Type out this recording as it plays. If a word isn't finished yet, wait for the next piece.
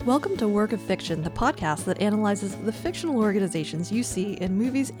Welcome to Work of Fiction, the podcast that analyzes the fictional organizations you see in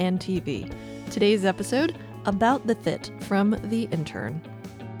movies and TV. Today's episode, About the Fit from The Intern.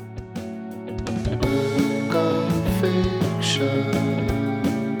 Work of fiction.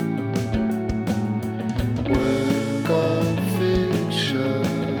 Work of fiction.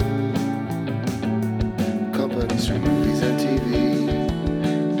 Companies from movies and TV.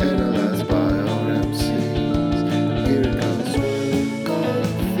 Analyzed by our MCs. Here it comes. Work of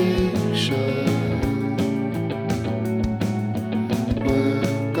fiction.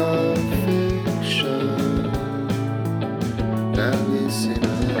 Work of fiction. Now listen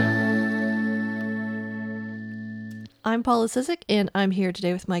up. I'm Paula Sizik, and I'm here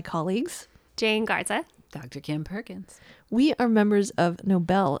today with my colleagues. Jane Garza. Dr. Kim Perkins. We are members of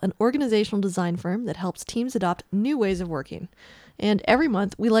Nobel, an organizational design firm that helps teams adopt new ways of working. And every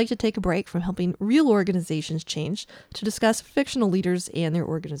month, we like to take a break from helping real organizations change to discuss fictional leaders and their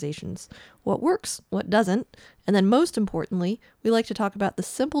organizations. What works, what doesn't, and then most importantly, we like to talk about the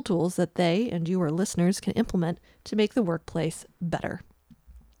simple tools that they and you, our listeners, can implement to make the workplace better.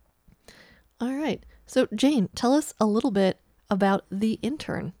 All right. So, Jane, tell us a little bit about The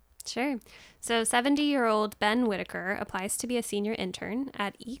Intern. Sure. So 70-year-old Ben Whitaker applies to be a senior intern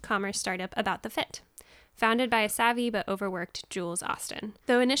at e-commerce startup About the Fit, founded by a savvy but overworked Jules Austin.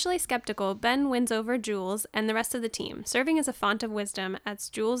 Though initially skeptical, Ben wins over Jules and the rest of the team, serving as a font of wisdom as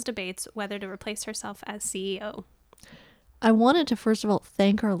Jules debates whether to replace herself as CEO. I wanted to first of all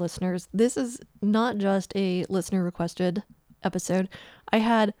thank our listeners. This is not just a listener requested episode. I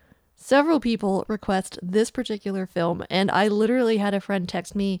had several people request this particular film, and I literally had a friend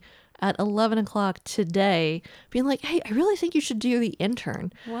text me at 11 o'clock today being like, hey, I really think you should do The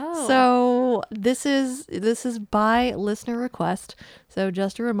Intern. Whoa. So this is by listener request. So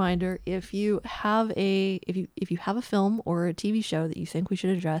just a reminder, if you have a film or a TV show that you think we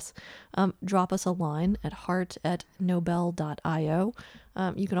should address, drop us a line at heart@nobel.io.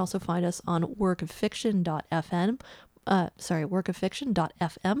 You can also find us on workoffiction.fm.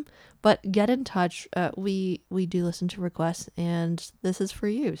 workoffiction.fm, but get in touch. We do listen to requests, and this is for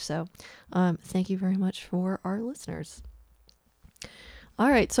you. So thank you very much for our listeners. All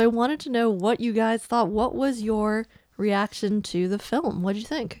right, so I wanted to know what you guys thought. What was your reaction to the film? What did you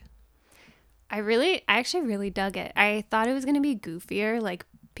think? I actually really dug it. I thought it was going to be goofier, like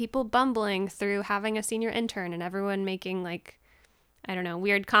people bumbling through having a senior intern and everyone making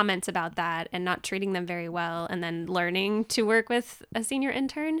weird comments about that and not treating them very well, and then learning to work with a senior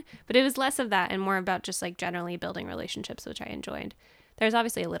intern. But it was less of that and more about just like generally building relationships, which I enjoyed. There's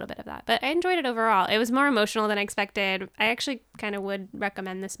obviously a little bit of that, but I enjoyed it overall. It was more emotional than I expected. I actually kind of would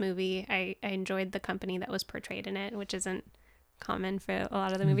recommend this movie. I enjoyed the company that was portrayed in it, which isn't common for a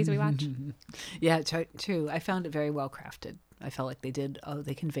lot of the movies we watch. Yeah, true. I found it very well crafted. I felt like they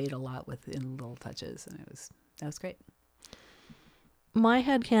conveyed a lot within little touches, and that was great. My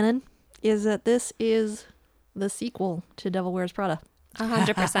headcanon is that this is the sequel to Devil Wears Prada.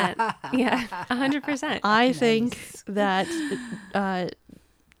 100%. Yeah, 100%. I think that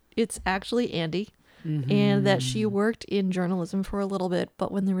it's actually Andy, and that she worked in journalism for a little bit, but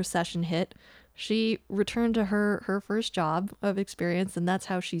when the recession hit, she returned to her first job of experience, and that's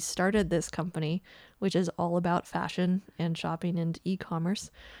how she started this company, which is all about fashion and shopping and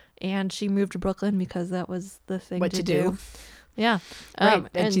e-commerce. And she moved to Brooklyn because that was the thing to do. Yeah. Right.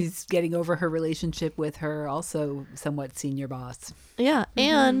 And she's getting over her relationship with her also somewhat senior boss. Yeah.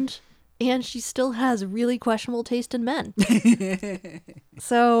 And she still has really questionable taste in men.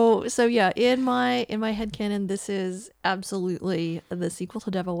 So yeah, in my headcanon, this is absolutely the sequel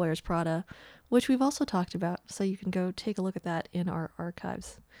to Devil Wears Prada, which we've also talked about. So you can go take a look at that in our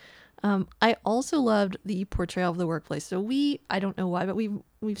archives. I also loved the portrayal of the workplace. So I don't know why, but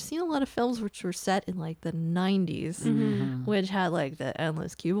we've seen a lot of films which were set in like the 90s, which had like the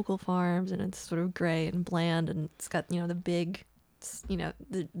endless cubicle farms, and it's sort of gray and bland, and it's got, the big,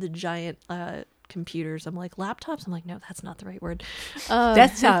 the giant computers. I'm like, laptops? I'm like, no, that's not the right word.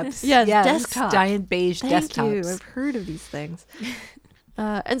 Desktops. Yes, desktops. Giant beige desktops. Thank you. I've heard of these things.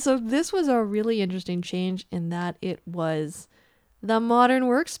 And so this was a really interesting change in that it was the modern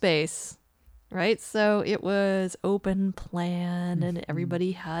workspace, right? So it was open plan, and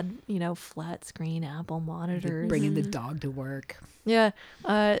everybody had, flat screen Apple monitors. Bringing the dog to work. Yeah.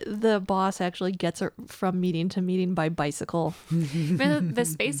 The boss actually gets her from meeting to meeting by bicycle. The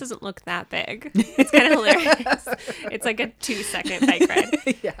space doesn't look that big. It's kind of hilarious. It's like a 2-second bike ride.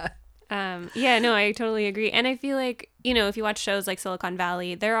 Yeah. Yeah, no, I totally agree. And I feel like you know, if you watch shows like Silicon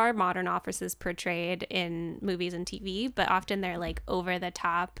Valley, there are modern offices portrayed in movies and TV, but often they're like over the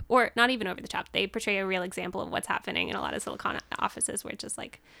top, or not even over the top. They portray a real example of what's happening in a lot of Silicon offices, where it's just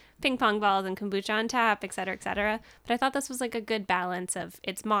like ping pong balls and kombucha on tap, et cetera, et cetera. But I thought this was like a good balance of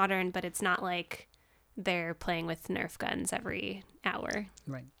it's modern, but it's not like they're playing with Nerf guns every hour.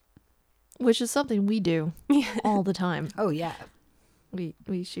 Right. Which is something we do all the time. Oh, yeah.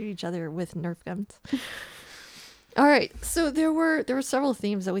 We shoot each other with Nerf guns. All right, so there were several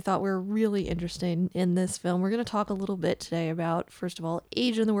themes that we thought were really interesting in this film. We're going to talk a little bit today about, first of all,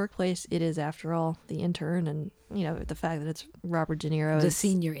 age in the workplace. It is, after all, the intern, and you know the fact that it's Robert De Niro, The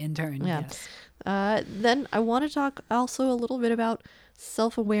senior intern. Yeah. Yes. Then I want to talk also a little bit about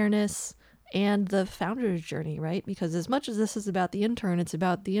self-awareness and the founder's journey, right? Because as much as this is about the intern, it's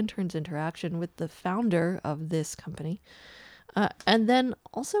about the intern's interaction with the founder of this company. And then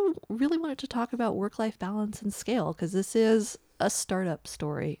also really wanted to talk about work-life balance and scale, because this is a startup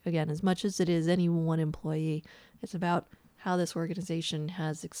story. Again, as much as it is any one employee, it's about how this organization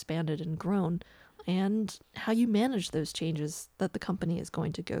has expanded and grown and how you manage those changes that the company is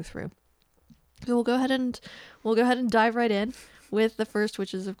going to go through. So we'll go ahead and dive right in with the first,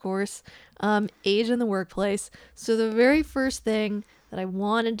 which is, of course, age in the workplace. So the very first thing that I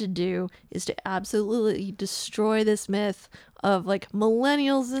wanted to do is to absolutely destroy this myth of like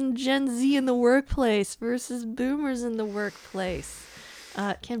millennials and Gen Z in the workplace versus boomers in the workplace.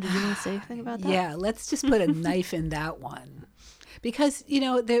 Kim, did you want to say anything about that? Yeah, let's just put a knife in that one. Because, you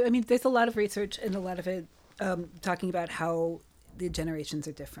know, there's a lot of research and a lot of it talking about how the generations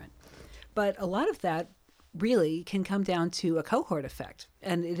are different. But a lot of that really can come down to a cohort effect.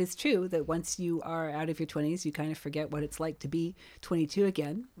 And it is true that once you are out of your 20s, you kind of forget what it's like to be 22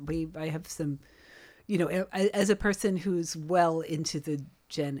 again. I have some, you know, as a person who's well into the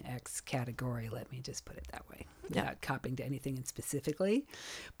Gen X category, let me just put it that way, without copping to anything in specifically.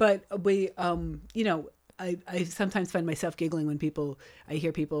 But we, you know, I sometimes find myself giggling when I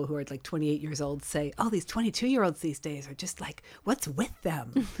hear people who are like 28 years old say, oh, these 22-year-olds these days are just like, what's with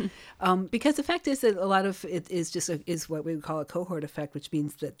them? Because the fact is that a lot of it is what we would call a cohort effect, which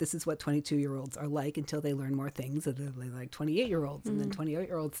means that this is what 22-year-olds are like until they learn more things, and they're like 28-year-olds, and then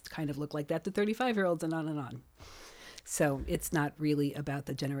 28-year-olds kind of look like that to 35-year-olds, and on and on. So it's not really about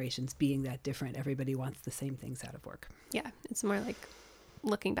the generations being that different. Everybody wants the same things out of work. Yeah, it's more like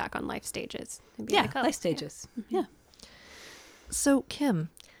looking back on life stages. And being Yeah, like, oh, life stages. Yeah. So, Kim,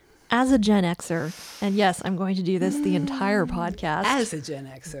 as a Gen Xer, and yes, I'm going to do this the entire podcast. As a Gen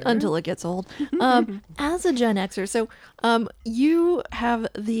Xer. Until it gets old. As a Gen Xer, so you have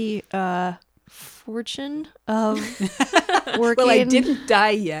the fortune of working. Well, I didn't die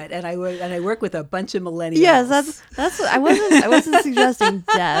yet, and I work with a bunch of millennials. Yes, that's. I wasn't suggesting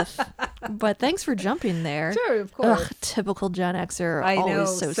death, but thanks for jumping there. Sure, of course. Ugh, typical Gen Xer, I know,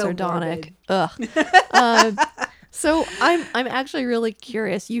 always so sardonic. morbid. Ugh. So I'm actually really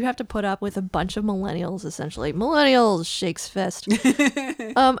curious. You have to put up with a bunch of millennials, essentially. Millennials shakes fist.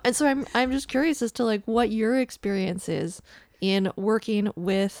 And so I'm just curious as to like what your experience is in working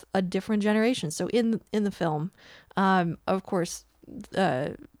with a different generation. So in the film, of course,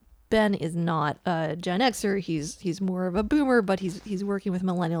 Ben is not a Gen Xer. He's more of a boomer, but he's working with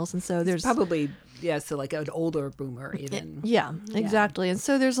millennials, and so there's Probably, yeah, so like an older boomer even. yeah, exactly. And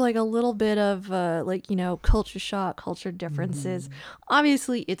so there's like a little bit of like, you know, culture shock, culture differences.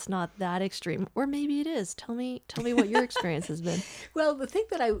 Obviously, it's not that extreme, or maybe it is. Tell me what your experience has been. Well, the thing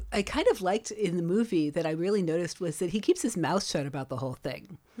that I kind of liked in the movie that I really noticed was that he keeps his mouth shut about the whole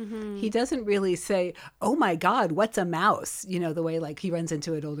thing. He doesn't really say, "Oh my God, what's a mouse?" You know, the way like he runs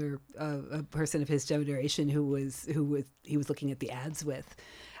into an older a person of his generation who he was looking at the ads with.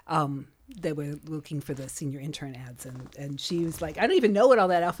 They were looking for the senior intern ads, and she was like, "I don't even know what all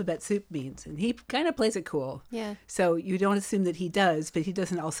that alphabet soup means," and he kind of plays it cool. Yeah. So you don't assume that he does, but he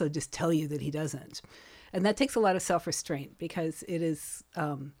doesn't also just tell you that he doesn't, and that takes a lot of self-restraint because it is.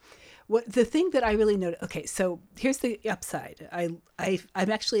 What the thing that I really noticed. Okay, so here's the upside. I'm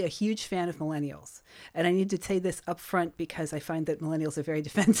actually a huge fan of millennials, and I need to say this up front because I find that millennials are very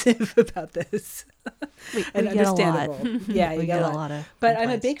defensive about this. And we get understandable. a lot. Yeah, We you get get a lot of But I'm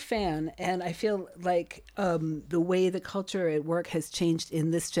a complaints. big fan, and I feel like the way the culture at work has changed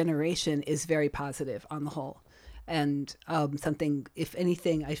in this generation is very positive on the whole. And something, if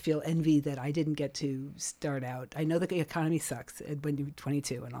anything, I feel envy that I didn't get to start out. I know the economy sucks when you're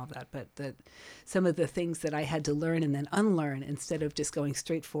 22 and all that, but that some of the things that I had to learn and then unlearn instead of just going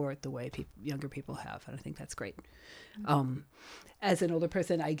straight for it the way younger people have. And I think that's great. As an older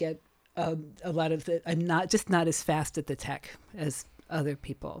person, I get a lot of I'm not as fast at the tech as other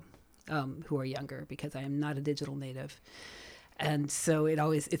people. who are younger, because I am not a digital native. And so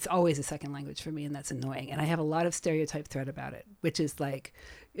it's always a second language for me, and that's annoying. And I have a lot of stereotype threat about it, which is like,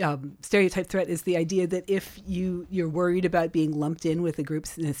 stereotype threat is the idea that if you're worried about being lumped in with the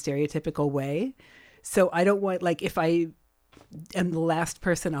groups in a stereotypical way. So I don't want, like, if I am the last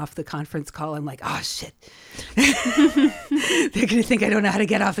person off the conference call, I'm like, oh shit, they're going to think I don't know how to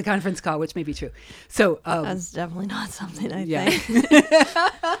get off the conference call, which may be true. So That's definitely not something I yeah. think.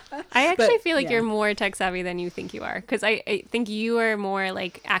 I actually But, feel like yeah. you're more tech savvy than you think you are, because I think you are more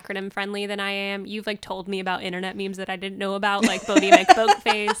like acronym friendly than I am. You've like told me about internet memes that I didn't know about, like Bodie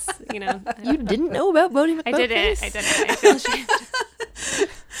McBoatface. You know, You didn't know about Bodie McBoatface? I didn't. I feel ashamed.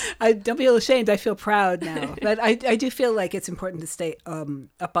 I don't feel ashamed. I feel proud now. But I do feel like it's important to stay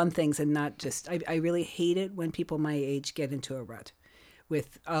up on things and not just. I really hate it when people my age get into a rut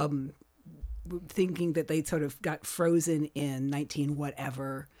with thinking that they sort of got frozen in 19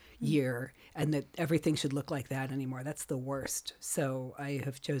 whatever year and that everything should look like that anymore. That's the worst. So I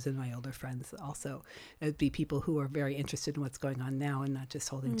have chosen my older friends also. It'd be people who are very interested in what's going on now and not just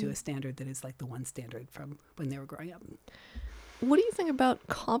holding to a standard that is like the one standard from when they were growing up. What do you think about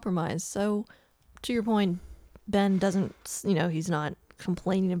compromise? So, to your point, Ben doesn't, he's not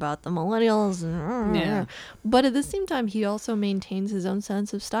complaining about the millennials, Yeah. but at the same time, he also maintains his own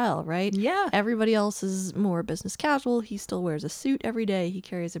sense of style, right? Yeah. Everybody else is more business casual. He still wears a suit every day. He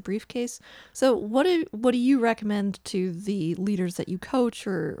carries a briefcase. So, what do you recommend to the leaders that you coach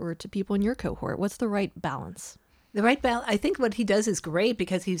or to people in your cohort? What's the right balance? The right balance. I think what he does is great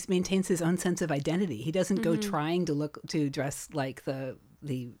because he maintains his own sense of identity. He doesn't go trying to dress like the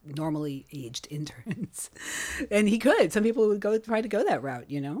normally aged interns, and he could. Some people would try to go that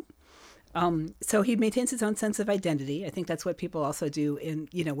route, So he maintains his own sense of identity. I think that's what people also do in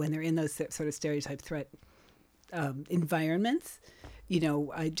when they're in those sort of stereotype threat environments.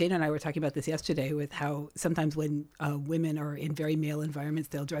 Jane and I were talking about this yesterday with how sometimes when women are in very male environments,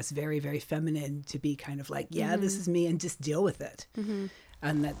 they'll dress very, very feminine to be kind of like, this is me, and just deal with it.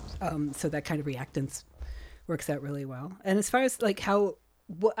 And that, so that kind of reactance works out really well. And as far as like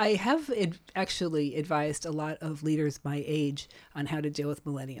I have actually advised a lot of leaders my age on how to deal with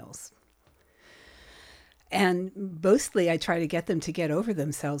millennials. And mostly I try to get them to get over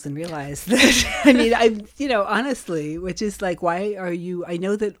themselves and realize that, honestly, which is like, why are you, I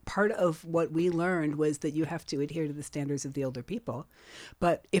know that part of what we learned was that you have to adhere to the standards of the older people,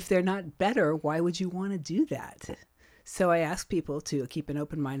 but if they're not better, why would you want to do that? So I ask people to keep an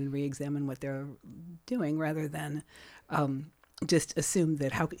open mind and re-examine what they're doing rather than just assume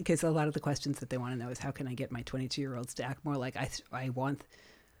that because a lot of the questions that they want to know is how can I get my 22-year-olds to act more like I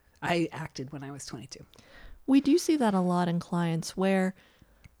acted when I was 22. We do see that a lot in clients where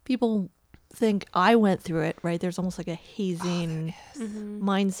people think I went through it, right? There's almost like a hazing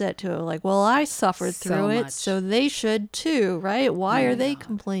mindset to it. Like, well, I suffered So through it, much. so they should too, right? Why Oh are my they God.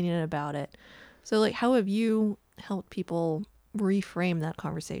 complaining about it? So, like, how have you helped people reframe that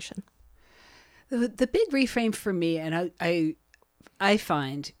conversation? The big reframe for me, and I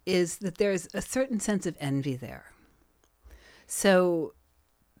find, is that there's a certain sense of envy there. So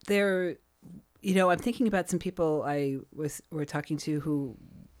I'm thinking about some people were talking to who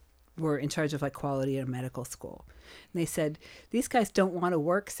were in charge of like quality at a medical school. And they said, these guys don't want to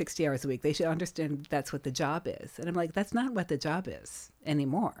work 60 hours a week. They should understand that's what the job is. And I'm like, that's not what the job is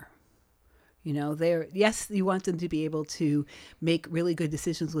anymore. Yes, you want them to be able to make really good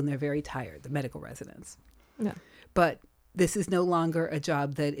decisions when they're very tired, the medical residents. Yeah. But this is no longer a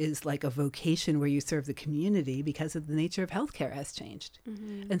job that is like a vocation where you serve the community because of the nature of healthcare has changed.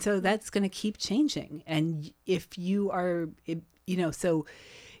 And so that's going to keep changing. And if you are, so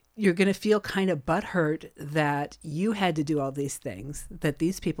you're going to feel kind of butthurt that you had to do all these things that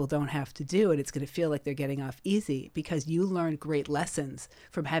these people don't have to do. And it's going to feel like they're getting off easy because you learned great lessons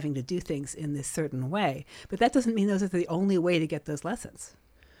from having to do things in this certain way. But that doesn't mean those are the only way to get those lessons.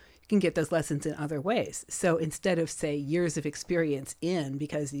 Can get those lessons in other ways. So instead of say years of experience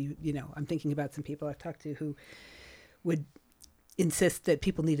because I'm thinking about some people I've talked to who would insist that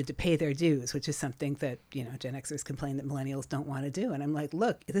people needed to pay their dues, which is something that, Gen Xers complain that millennials don't want to do. And I'm like,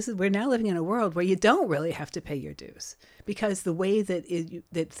 look, we're now living in a world where you don't really have to pay your dues because the way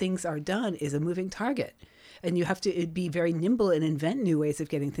that things are done is a moving target. And you have to be very nimble and invent new ways of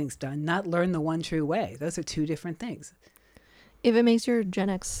getting things done, not learn the one true way. Those are two different things. If it makes your Gen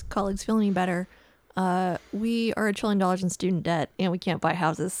X colleagues feel any better, we are $1 trillion in student debt and we can't buy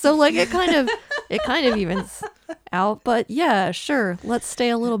houses. So like it kind of evens out. But yeah, sure. Let's stay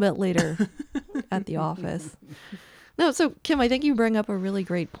a little bit later at the office. No, so Kim, I think you bring up a really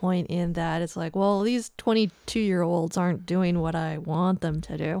great point in that it's like, well, these 22-year-olds aren't doing what I want them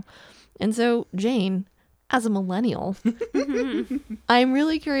to do. And so, Jane, as a millennial, I'm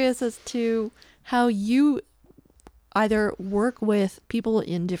really curious as to how you either work with people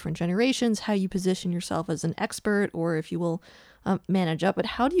in different generations, how you position yourself as an expert, or if you will manage up. But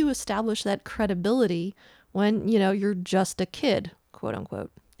how do you establish that credibility when, you're just a kid, quote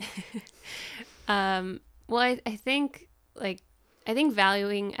unquote? Well, I think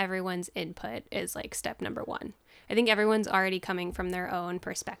valuing everyone's input is like step number one. I think everyone's already coming from their own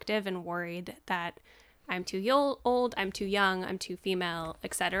perspective and worried that I'm too old, I'm too young, I'm too female,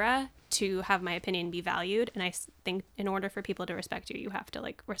 etc. to have my opinion be valued. And I think in order for people to respect you, you have to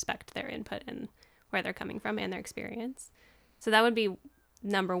like respect their input and where they're coming from and their experience. So that would be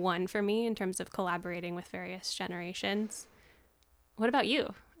number one for me in terms of collaborating with various generations. What about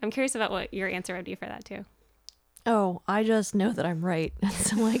you? I'm curious about what your answer would be for that too. Oh, I just know that I'm right.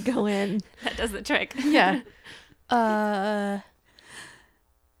 So I go in. That does the trick. Yeah. I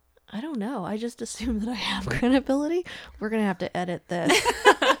don't know. I just assume that I have credibility. We're going to have to edit this.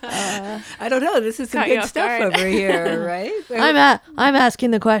 I don't know. This is some Caught you good off stuff guard. over here, right? I'm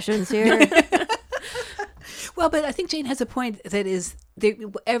asking the questions here. Well, but I think Jane has a point that is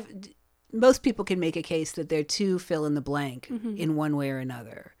most people can make a case that they're too fill in the blank in one way or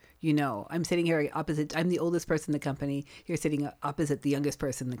another. I'm sitting here opposite. I'm the oldest person in the company. You're sitting opposite the youngest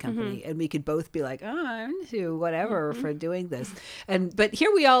person in the company, and we could both be like, "Oh, I'm into whatever for doing this." But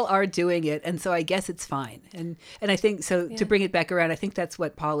here we all are doing it, and so I guess it's fine. And I think so. To bring it back around, I think that's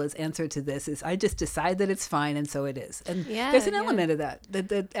what Paula's answer to this is. I just decide that it's fine, and so it is. And there's an element of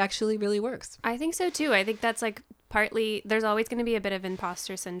that actually really works. I think so too. I think that's like partly there's always going to be a bit of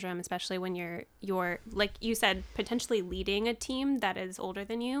imposter syndrome, especially when you're like you said, potentially leading a team that is older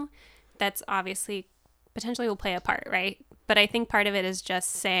than you. That's obviously potentially will play a part, right? But I think part of it is just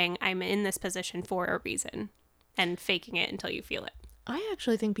saying I'm in this position for a reason and faking it until you feel it. I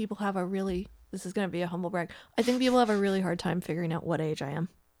actually think people have this is going to be a humble brag. I think people have a really hard time figuring out what age I am.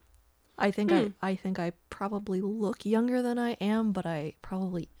 I think I probably look younger than I am, but I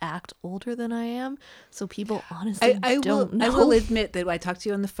probably act older than I am. So people honestly don't know. I will admit that I talked to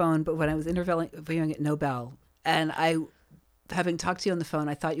you on the phone, but when I was interviewing at Nobel, and having talked to you on the phone,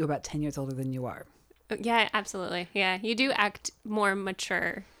 I thought you were about 10 years older than you are. Yeah, absolutely. Yeah, you do act more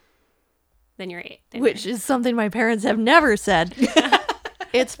mature than your age. Which is something my parents have never said.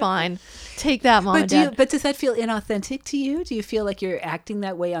 It's fine. Take that, Mom and Dad. But does that feel inauthentic to you? Do you feel like you're acting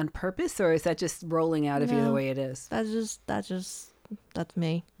that way on purpose, or is that just rolling out of you the way it is? That's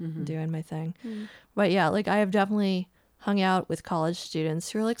me doing my thing. But yeah, like I have definitely hung out with college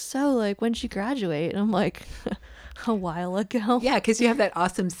students who are like, so like when'd you graduate? And I'm like, a while ago. Yeah, because you have that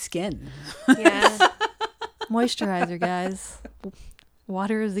awesome skin. Yeah. Moisturizer, guys.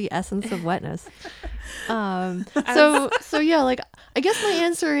 Water is the essence of wetness. So yeah, like I guess my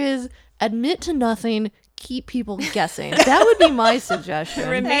answer is admit to nothing, keep people guessing. That would be my suggestion.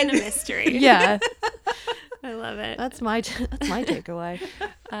 Remain a mystery. Yeah. I love it. That's my takeaway.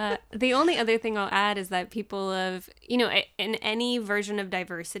 The only other thing I'll add is that people in any version of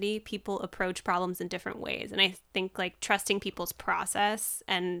diversity, people approach problems in different ways. And I think like trusting people's process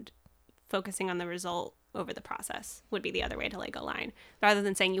and focusing on the result over the process would be the other way to like align, rather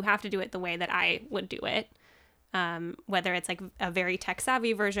than saying you have to do it the way that I would do it. Whether it's like a very tech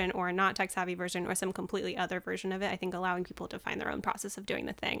savvy version or a not tech savvy version or some completely other version of it, I think allowing people to find their own process of doing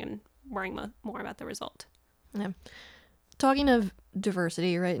the thing and worrying more about the result. Yeah. Talking of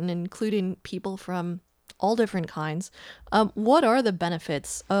diversity, right, and including people from all different kinds, what are the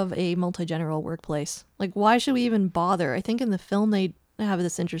benefits of a multi-general workplace? Like, why should we even bother? I think in the film they have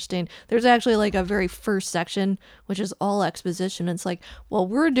this interesting, there's actually like a very first section, which is all exposition. It's like, well,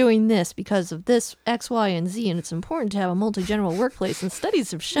 we're doing this because of this X, Y, and Z, and it's important to have a multi-general workplace, and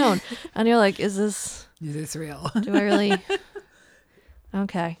studies have shown. And you're like, is this real? Do I really...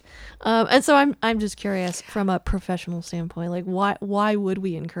 Okay. And so I'm just curious from a professional standpoint, like why would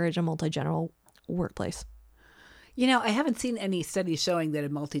we encourage a multi-general workplace? I haven't seen any studies showing that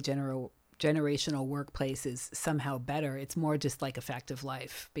a generational workplace is somehow better. It's more just like a fact of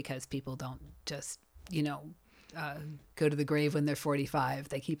life because people don't just, go to the grave when they're 45.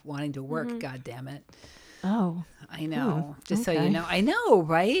 They keep wanting to work. God damn it. Oh, I know. Just okay. So you know, I know,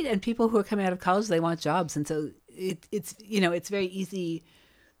 right? And people who are coming out of college, they want jobs. And so it's it's very easy.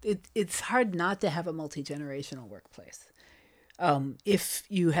 It's hard not to have a multi-generational workplace. If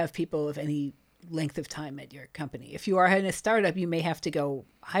you have people of any length of time at your company. If you are in a startup, you may have to go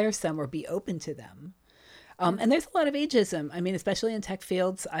hire some or be open to them. And there's a lot of ageism. I mean, especially in tech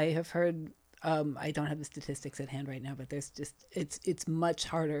fields, I have heard I don't have the statistics at hand right now, but there's just it's much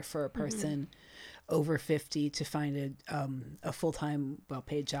harder for a person over 50 to find a full-time,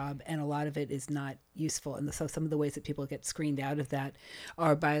 well-paid job, and a lot of it is not useful. And so some of the ways that people get screened out of that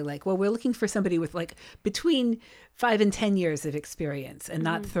are by like, well, we're looking for somebody with like between 5 and 10 years of experience and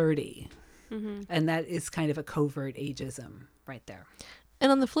not 30. And that is kind of a covert ageism right there.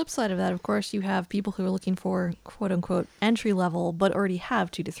 And on the flip side of that, of course, you have people who are looking for quote unquote entry level, but already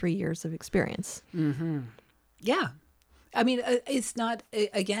have 2 to 3 years of experience. Yeah. I mean, it's not,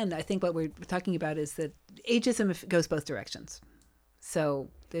 again, I think what we're talking about is that ageism goes both directions. So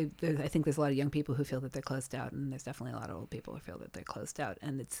I think there's a lot of young people who feel that they're closed out, and there's definitely a lot of old people who feel that they're closed out.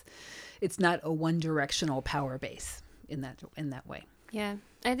 And it's not a one directional power base in that way. Yeah.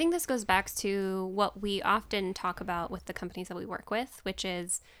 I think this goes back to what we often talk about with the companies that we work with, which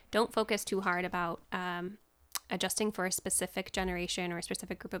is don't focus too hard about adjusting for a specific generation or a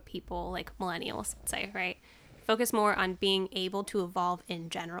specific group of people, like millennials, let's say, right? Focus more on being able to evolve in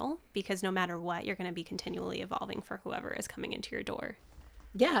general, because no matter what, you're going to be continually evolving for whoever is coming into your door.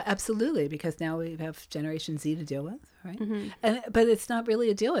 Yeah, absolutely. Because now we have Generation Z to deal with, right? But it's not really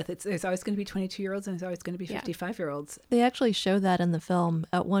a deal with. There's always going to be 22-year-olds and there's always going to be 55-year-olds. They actually show that in the film.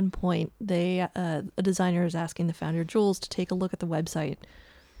 At one point, a designer is asking the founder, Jules, to take a look at the website.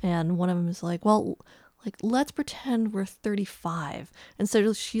 And one of them is like, well, like, let's pretend we're 35. And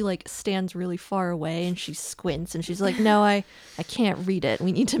so she like stands really far away and she squints and she's like, no, I can't read it.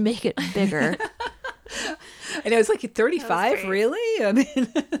 We need to make it bigger. I know, it's like 35, really? I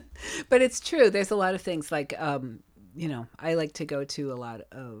mean, but it's true. There's a lot of things like, I like to go to a lot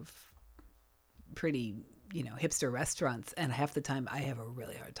of pretty, hipster restaurants. And half the time I have a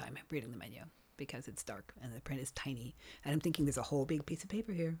really hard time reading the menu because it's dark and the print is tiny. And I'm thinking there's a whole big piece of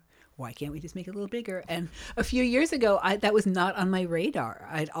paper here. Why can't we just make it a little bigger? And a few years ago, that was not on my radar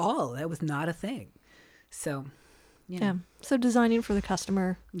at all. That was not a thing. So... Yeah. So designing for the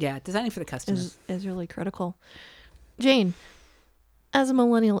customer. Yeah, designing for the customer is really critical. Jane, as a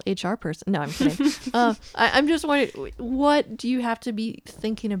millennial HR person, no, I'm kidding. I'm just wondering, what do you have to be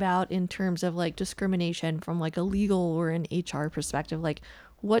thinking about in terms of like discrimination from like a legal or an HR perspective? Like,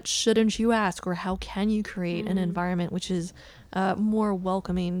 what shouldn't you ask, or how can you create an environment which is more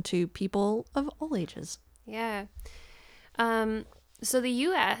welcoming to people of all ages? Yeah. So the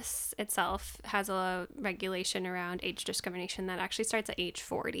U.S. itself has a regulation around age discrimination that actually starts at age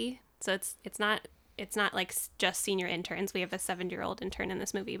 40. So it's not like just senior interns. We have a 70-year-old intern in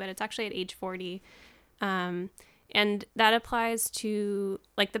this movie, but it's actually at age 40. And that applies to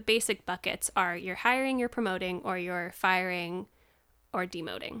like the basic buckets are you're hiring, you're promoting, or you're firing or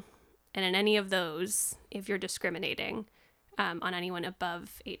demoting. And in any of those, if you're discriminating on anyone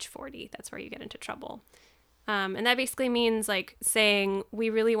above age 40, that's where you get into trouble. And that basically means like saying we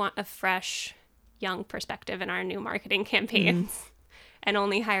really want a fresh, young perspective in our new marketing campaigns and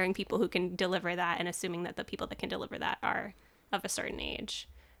only hiring people who can deliver that and assuming that the people that can deliver that are of a certain age.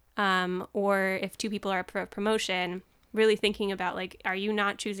 Or if 2 people are up for a promotion, really thinking about like, are you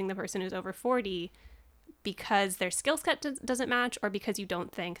not choosing the person who's over 40 because their skill set doesn't match, or because you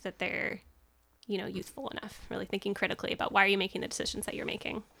don't think that they're, youthful enough? Really thinking critically about why are you making the decisions that you're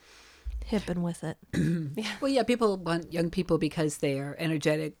making. Hip and with it. Well, yeah, people want young people because they are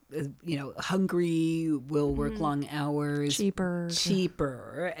energetic, hungry, will work long hours,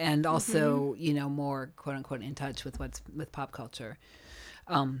 cheaper, and also, more quote unquote in touch with with pop culture.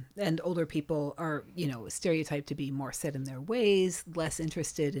 And older people are, stereotyped to be more set in their ways, less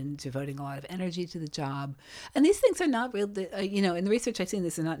interested in devoting a lot of energy to the job. And these things are not real, in the research I've seen,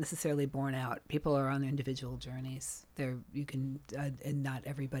 this is not necessarily borne out. People are on their individual journeys. And not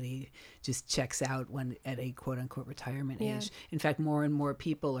everybody just checks out when at a quote unquote retirement age. In fact, more and more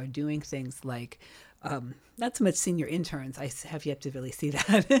people are doing things like, not so much senior interns, I have yet to really see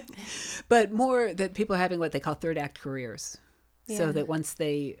that, but more that people are having what they call third act careers. So that once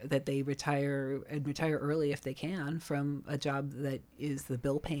they retire and retire early if they can from a job that is the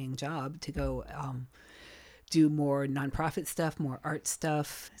bill paying job, to go do more nonprofit stuff, more art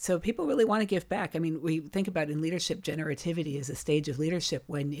stuff. So people really want to give back. I mean, we think about in leadership, generativity is a stage of leadership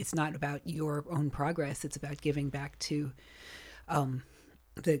when it's not about your own progress. It's about giving back to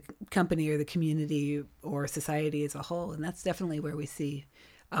the company or the community or society as a whole. And that's definitely where we see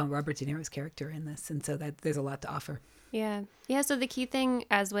Robert De Niro's character in this. And so that there's a lot to offer. Yeah. So the key thing,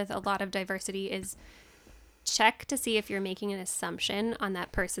 as with a lot of diversity, is check to see if you're making an assumption on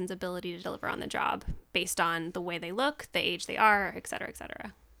that person's ability to deliver on the job based on the way they look, the age they are, et cetera, et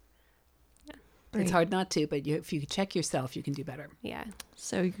cetera. Right. It's hard not to, but if you check yourself, you can do better. Yeah.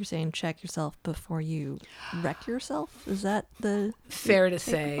 So you're saying check yourself before you wreck yourself? Is that the Fair to takeaway?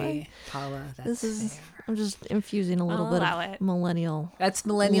 say, Paula. That's This is fair. I'm just infusing a little I'll bit allow of it. millennial. That's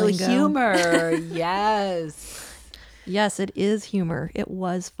millennial Lingo. humor. Yes. Yes, it is humor. It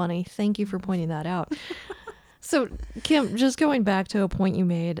was funny. Thank you for pointing that out. So, Kim, just going back to a point you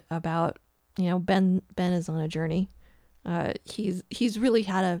made about, Ben is on a journey. He's really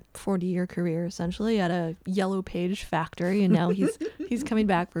had a 40-year career essentially at a Yellow Page factory, and now he's coming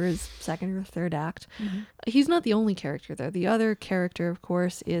back for his second or third act. He's not the only character though. The other character, of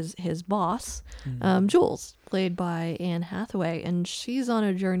course, is his boss, Jules, played by Anne Hathaway, and she's on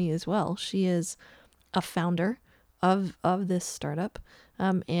a journey as well. She is a founder of this startup.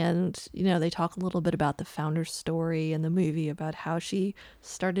 And, they talk a little bit about the founder's story in the movie about how she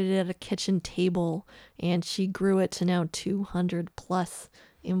started at a kitchen table and she grew it to now 200 plus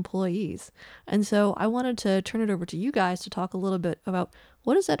employees. And so I wanted to turn it over to you guys to talk a little bit about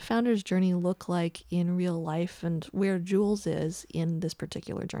what does that founder's journey look like in real life and where Jules is in this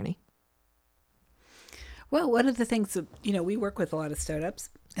particular journey. Well, one of the things that, we work with a lot of startups,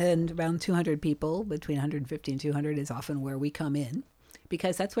 and around 200 people, between 150 and 200 is often where we come in,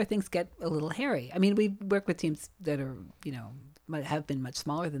 because that's where things get a little hairy. I mean, we work with teams that are, have been much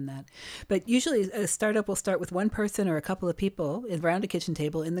smaller than that. But usually a startup will start with one person or a couple of people around a kitchen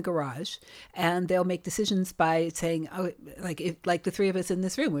table in the garage, and they'll make decisions by saying, like the three of us in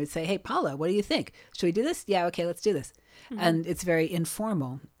this room would say, hey, Paula, what do you think? Should we do this? Yeah, okay, let's do this. And it's very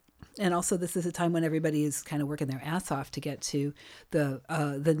informal. And also this is a time when everybody is kind of working their ass off to get to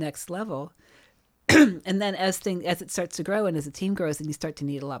the next level. And then as it starts to grow and as the team grows, and you start to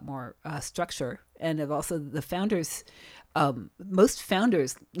need a lot more structure, and of also the founders, most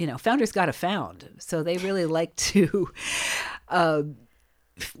founders, founders got to found, so they really like to,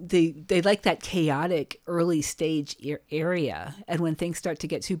 they like that chaotic early stage area, and when things start to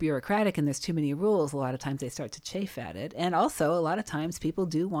get too bureaucratic and there's too many rules, a lot of times they start to chafe at it. And also a lot of times people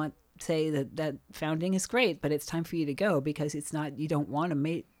do say that founding is great, but it's time for you to go, because you don't want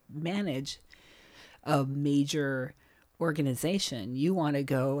to manage a major organization. You want to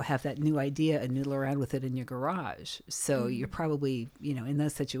go have that new idea and noodle around with it in your garage. So you're probably, in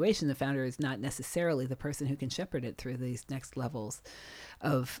those situations, the founder is not necessarily the person who can shepherd it through these next levels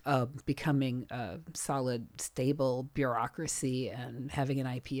of becoming a solid, stable bureaucracy and having an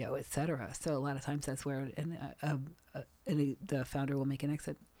IPO, et cetera. So a lot of times that's where the founder will make an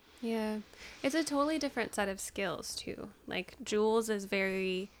exit. Yeah. It's a totally different set of skills too. Like Jules is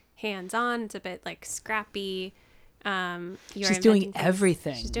very hands-on. It's a bit like scrappy. She's doing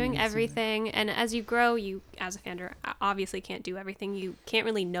everything. She's doing everything. And as you grow, you as a founder obviously can't do everything. You can't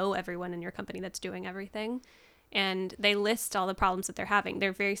really know everyone in your company that's doing everything. And they list all the problems that they're having.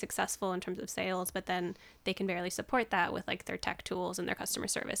 They're very successful in terms of sales, but then they can barely support that with like their tech tools and their customer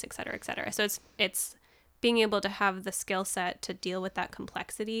service, et cetera, et cetera. So it's being able to have the skill set to deal with that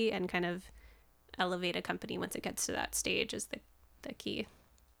complexity and kind of elevate a company once it gets to that stage is the key.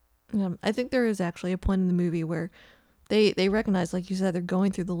 I think there is actually a point in the movie where they recognize, like you said, they're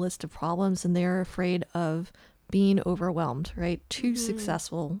going through the list of problems and they're afraid of being overwhelmed, right? Too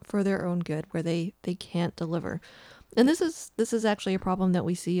successful for their own good, where they can't deliver. And this is actually a problem that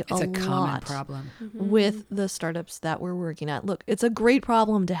we see it's a common lot problem with the startups that we're working at. Look, it's a great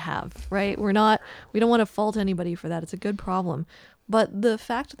problem to have, right? We don't want to fault anybody for that. It's a good problem. But the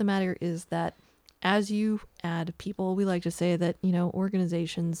fact of the matter is that as you add people, we like to say that,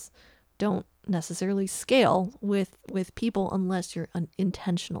 organizations don't necessarily scale with people unless you're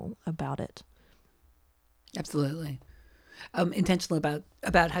intentional about it. Absolutely. Intentional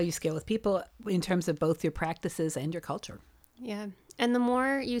about how you scale with people in terms of both your practices and your culture. Yeah. And the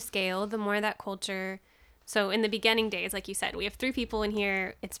more you scale, the more that culture. So in the beginning days, like you said, we have 3 people in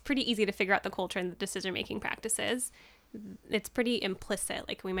here. It's pretty easy to figure out the culture and the decision-making practices. It's pretty implicit.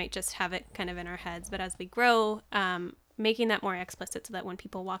 Like we might just have it kind of in our heads, but as we grow, making that more explicit so that when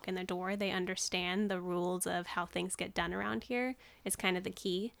people walk in the door, they understand the rules of how things get done around here is kind of the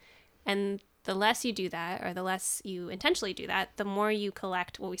key. And the less you do that, or the less you intentionally do that, the more you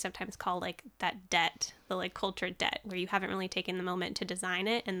collect what we sometimes call like that debt, the like culture debt, where you haven't really taken the moment to design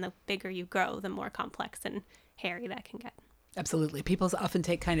it. And the bigger you grow, the more complex and hairy that can get. Absolutely. People often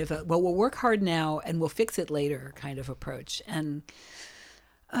take kind of we'll work hard now and we'll fix it later kind of approach. And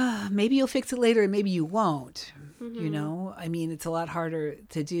maybe you'll fix it later and maybe you won't, I mean, it's a lot harder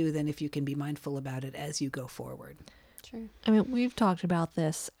to do than if you can be mindful about it as you go forward. True. I mean, we've talked about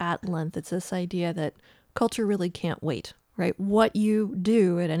this at length. It's this idea that culture really can't wait, right? What you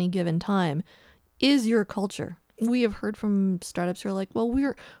do at any given time is your culture. we have heard from startups who are like, well,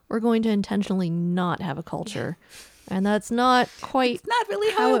 we're going to intentionally not have a culture. And that's not quite It's not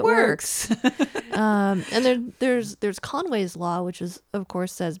really how it works. And there's Conway's law, which is, of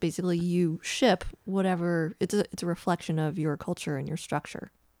course, says basically you ship whatever, it's a reflection of your culture and your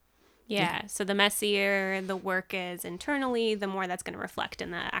structure. Yeah. So the messier the work is internally, the more that's going to reflect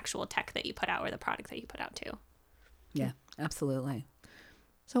in the actual tech that you put out or the product that you put out too. Yeah, absolutely.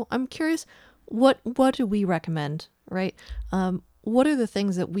 So I'm curious, what do we recommend, right? What are the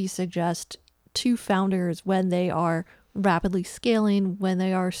things that we suggest to founders when they are rapidly scaling, when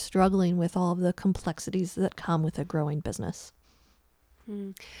they are struggling with all of the complexities that come with a growing business?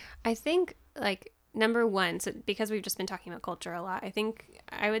 I think like number one, so because we've just been talking about culture a lot, I think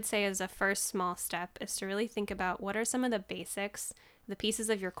I would say as a first small step is to really think about what are some of the basics, the pieces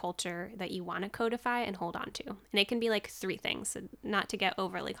of your culture that you want to codify and hold on to. And it can be like 3 things, so not to get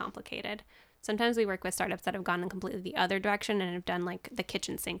overly complicated. Sometimes we work with startups that have gone in completely the other direction and have done like the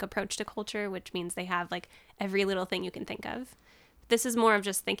kitchen sink approach to culture, which means they have like every little thing you can think of. This is more of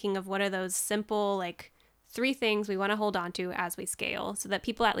just thinking of what are those simple, like 3 things we want to hold on to as we scale so that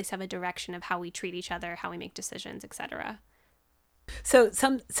people at least have a direction of how we treat each other, how we make decisions, etc. So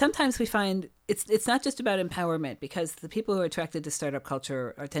sometimes we find it's not just about empowerment, because the people who are attracted to startup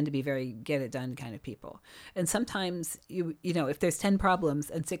culture tend to be very get it done kind of people. And sometimes you know, if there's 10 problems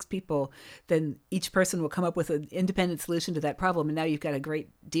and 6 people, then each person will come up with an independent solution to that problem, and now you've got a great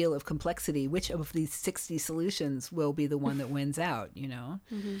deal of complexity. Which of these 60 solutions will be the one that wins out? You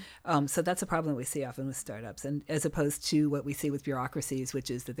know, so that's a problem that we see often with startups, and as opposed to what we see with bureaucracies,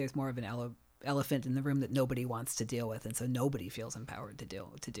 which is that there's more of an elephant in the room that nobody wants to deal with, and so nobody feels empowered to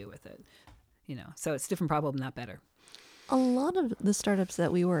do with it. You know, so it's a different problem, not better. A lot of the startups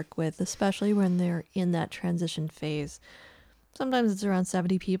that we work with, especially when they're in that transition phase, sometimes it's around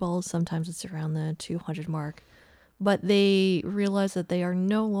 70 people, sometimes it's around the 200 mark, but they realize that they are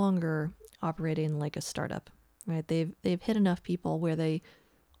no longer operating like a startup, right? They've hit enough people where they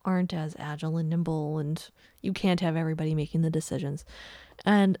aren't as agile and nimble, and you can't have everybody making the decisions.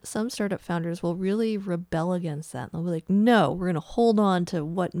 And some startup founders will really rebel against that. They'll be like, no, we're going to hold on to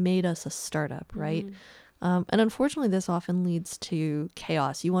what made us a startup, right? And unfortunately, this often leads to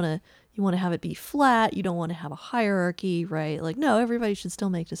chaos. You want to have it be flat. You don't want to have a hierarchy, right? Like, no, everybody should still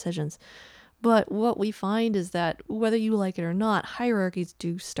make decisions. But what we find is that whether you like it or not, hierarchies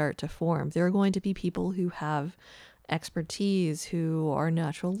do start to form. There are going to be people who have expertise, who are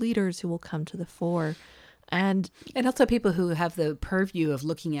natural leaders, who will come to the fore. And also people who have the purview of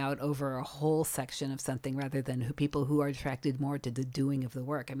looking out over a whole section of something, rather than people who are attracted more to the doing of the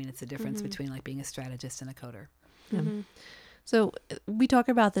work. I mean, it's a difference between like being a strategist and a coder. So we talk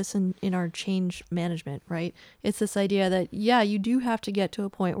about this in our change management, right? It's this idea that, yeah, you do have to get to a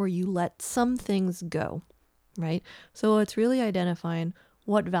point where you let some things go, right? So it's really identifying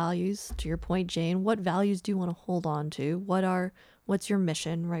what values, to your point, Jane, what values do you want to hold on to? What's your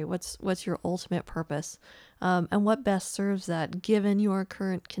mission, right? What's your ultimate purpose? And what best serves that given your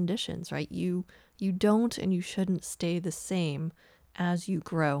current conditions, right? You don't and you shouldn't stay the same as you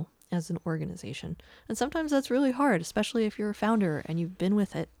grow as an organization. And sometimes that's really hard, especially if you're a founder and you've been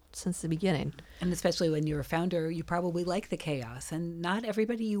with it since the beginning. And especially when you're a founder, you probably like the chaos, and not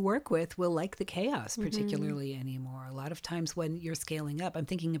everybody you work with will like the chaos particularly anymore. A lot of times when you're scaling up, I'm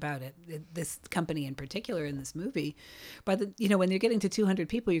thinking about it, this company in particular in this movie, but when you're getting to 200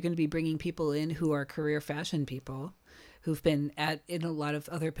 people, you're going to be bringing people in who are career fashion people who've been in a lot of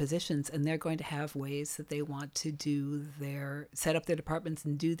other positions, and they're going to have ways that they want to set up their departments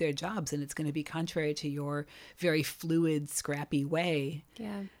and do their jobs, and it's going to be contrary to your very fluid, scrappy way.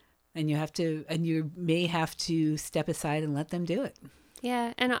 Yeah. And you may have to step aside and let them do it.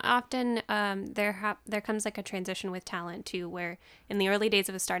 Yeah, and often there comes like a transition with talent too, where in the early days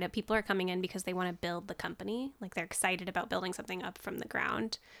of a startup, people are coming in because they want to build the company, like they're excited about building something up from the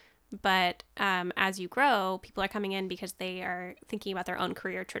ground. But as you grow, people are coming in because they are thinking about their own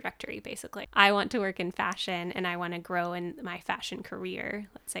career trajectory, basically. I want to work in fashion and I want to grow in my fashion career,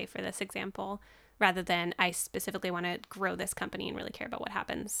 let's say for this example, rather than I specifically want to grow this company and really care about what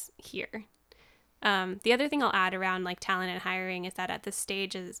happens here. The other thing I'll add around like talent and hiring is that at this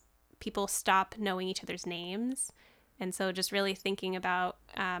stage is people stop knowing each other's names. And so just really thinking about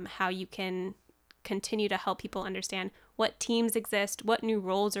how you can continue to help people understand what teams exist, what new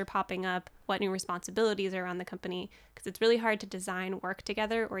roles are popping up, what new responsibilities are around the company, because it's really hard to design work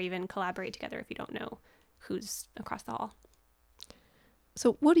together or even collaborate together if you don't know who's across the hall.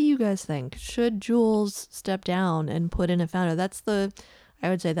 So what do you guys think? Should Jules step down and put in a founder? I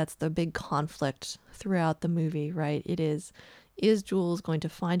would say that's the big conflict throughout the movie, right? Is Jules going to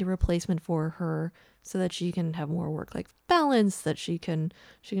find a replacement for her so that she can have more work-life balance, that she can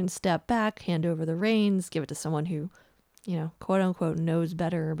step back, hand over the reins, give it to someone who, quote unquote, knows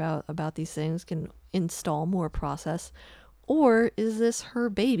better about these things, can install more process? Or is this her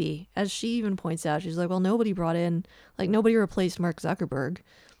baby? As she even points out, she's like, well, nobody replaced Mark Zuckerberg,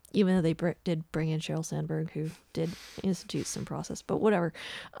 even though they did bring in Sheryl Sandberg, who did institute some process, but whatever.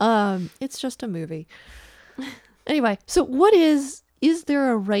 It's just a movie. Anyway, so is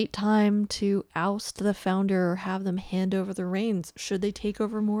there a right time to oust the founder or have them hand over the reins? Should they take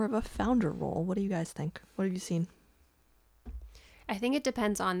over more of a founder role? What do you guys think? What have you seen? I think it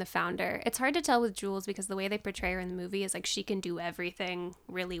depends on the founder. It's hard to tell with Jules because the way they portray her in the movie is like she can do everything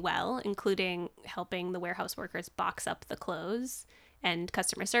really well, including helping the warehouse workers box up the clothes and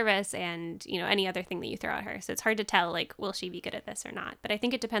customer service and, any other thing that you throw at her. So it's hard to tell, like, will she be good at this or not? But I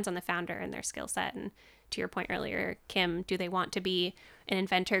think it depends on the founder and their skill set. And to your point earlier, Kim, do they want to be an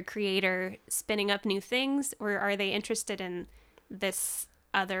inventor, creator, spinning up new things? Or are they interested in this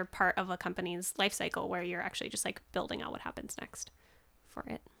other part of a company's life cycle where you're actually just like building out what happens next for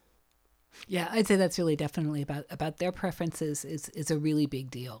it? Yeah, I'd say that's really definitely about their preferences is a really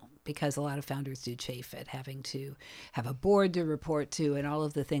big deal, because a lot of founders do chafe at having to have a board to report to and all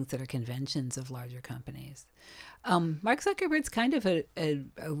of the things that are conventions of larger companies. Mark Zuckerberg's kind of a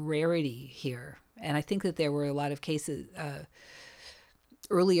rarity here. And I think that there were a lot of cases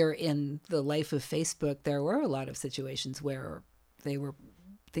earlier in the life of Facebook, there were a lot of situations where they were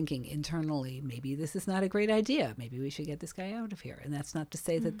thinking internally, maybe this is not a great idea. Maybe we should get this guy out of here. And that's not to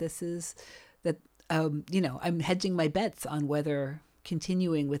say that this is that, I'm hedging my bets on whether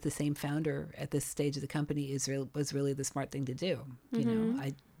continuing with the same founder at this stage of the company was really the smart thing to do.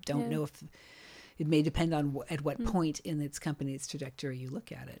 I don't know if it may depend on at what point in its company's trajectory you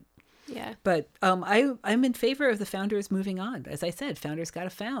look at it. Yeah. But I'm in favor of the founders moving on. As I said, founders got to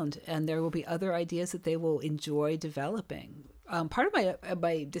found, and there will be other ideas that they will enjoy developing. Part of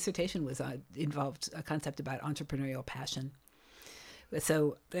my dissertation was involved a concept about entrepreneurial passion.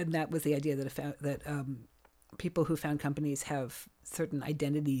 So, and that was the idea that people who found companies have certain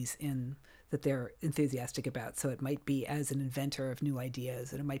identities that they're enthusiastic about. So it might be as an inventor of new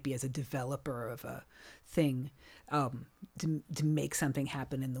ideas, and it might be as a developer of a thing to make something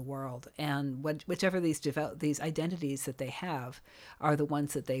happen in the world. And whichever these identities that they have are the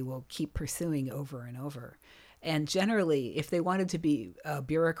ones that they will keep pursuing over and over. And generally, if they wanted to be a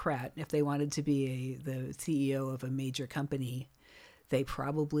bureaucrat, if they wanted to be the CEO of a major company, they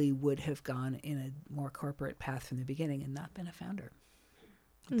probably would have gone in a more corporate path from the beginning and not been a founder.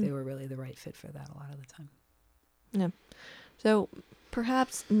 They were really the right fit for that a lot of the time. Yeah. So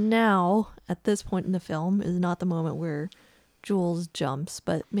perhaps now, at this point in the film, is not the moment where Jules jumps,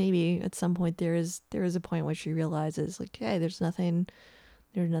 but maybe at some point there is a point where she realizes, like, hey, there's nothing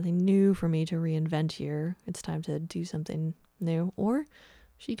new for me to reinvent here. It's time to do something new. Or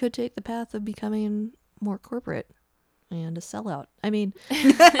she could take the path of becoming more corporate and a sellout. I mean,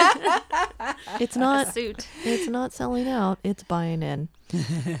 it's not A suit. It's not selling out, it's buying in.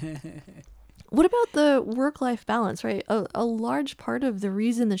 What about the work-life balance, right? A large part of the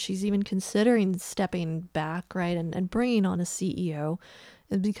reason that she's even considering stepping back, right, and bringing on a CEO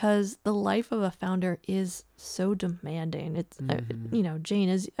is because the life of a founder is so demanding. It's, Jane,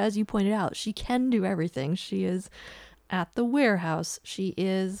 as you pointed out, she can do everything. She is at the warehouse. She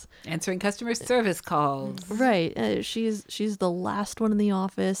is answering customer service calls. Right. She's the last one in the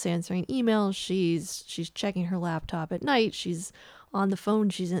office answering emails. She's checking her laptop at night. She's on the phone.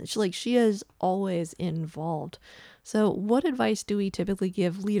 She is always involved. So what advice do we typically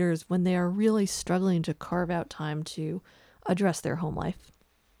give leaders when they are really struggling to carve out time to address their home life?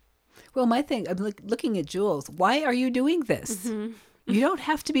 Well, my thing, I'm looking at Jules. Why are you doing this? Mm-hmm. You don't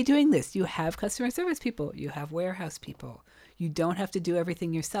have to be doing this. You have customer service people. You have warehouse people. You don't have to do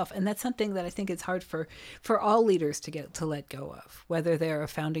everything yourself. And that's something that I think it's hard for all leaders to let go of, whether they're a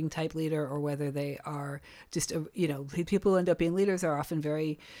founding type leader or whether they are just, people who end up being leaders are often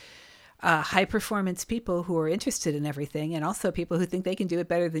very high performance people who are interested in everything, and also people who think they can do it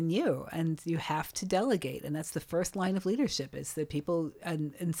better than you. And you have to delegate. And that's the first line of leadership, is that people.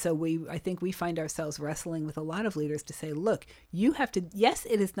 And so I think we find ourselves wrestling with a lot of leaders to say, look, you have to, yes,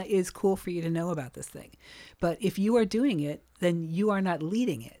 it is cool for you to know about this thing. But if you are doing it, then you are not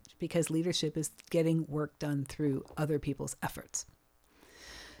leading it, because leadership is getting work done through other people's efforts.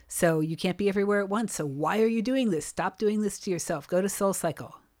 So you can't be everywhere at once. So why are you doing this? Stop doing this to yourself. Go to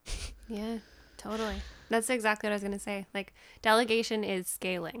SoulCycle. Yeah, totally. That's exactly what I was going to say. Like, delegation is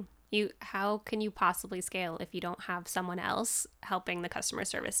scaling. How can you possibly scale if you don't have someone else helping the customer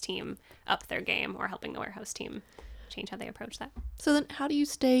service team up their game or helping the warehouse team change how they approach that. So then how do you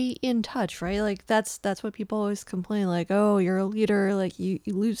stay in touch, right? Like that's what people always complain, like, oh, you're a leader, like you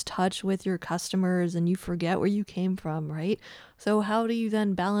lose touch with your customers and you forget where you came from, right? So how do you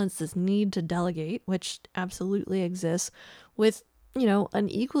then balance this need to delegate, which absolutely exists, with, you know, an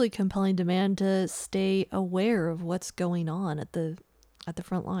equally compelling demand to stay aware of what's going on at the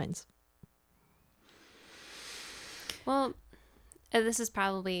front lines? Well, this is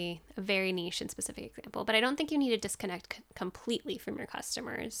probably a very niche and specific example, but I don't think you need to disconnect completely from your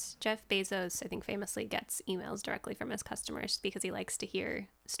customers. Jeff Bezos, I think, famously gets emails directly from his customers because he likes to hear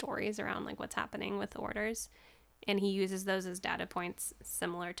stories around like what's happening with orders, and he uses those as data points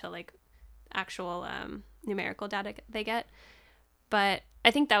similar to like actual numerical data they get. But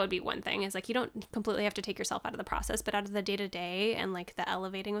I think that would be one thing, is like you don't completely have to take yourself out of the process, but out of the day-to-day and like the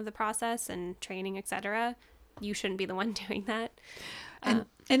elevating of the process and training, etc., you shouldn't be the one doing that. And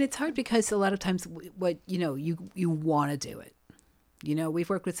it's hard because a lot of times what, you know, you want to do it. You know, we've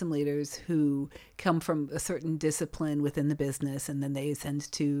worked with some leaders who come from a certain discipline within the business, and then they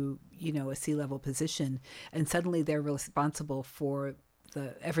ascend to, you know, a C-level position, and suddenly they're responsible for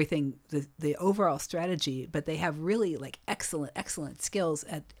the overall strategy, but they have really like excellent skills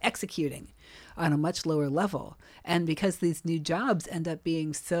at executing on a much lower level. And because these new jobs end up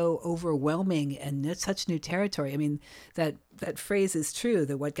being so overwhelming and such new territory, I mean, that phrase is true,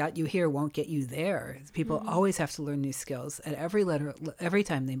 that what got you here won't get you there. People always have to learn new skills at every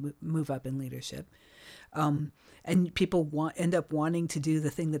time they move up in leadership. And people end up wanting to do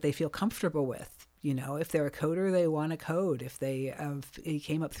the thing that they feel comfortable with. You know, if they're a coder, they want to code. If they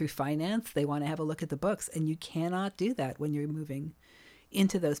came up through finance, they want to have a look at the books. And you cannot do that when you're moving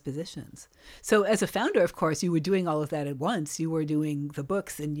into those positions. So as a founder, of course, you were doing all of that at once. You were doing the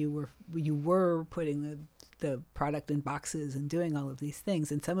books, and you were putting the product in boxes and doing all of these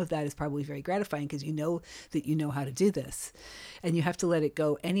things. And some of that is probably very gratifying because you know that you know how to do this. And you have to let it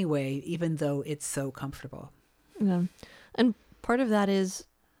go anyway, even though it's so comfortable. Yeah. And part of that is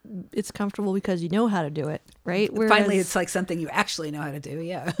it's comfortable because you know how to do it, right? Finally, it's like something you actually know how to do,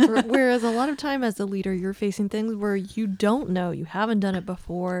 yeah. Whereas a lot of time as a leader, you're facing things where you don't know, you haven't done it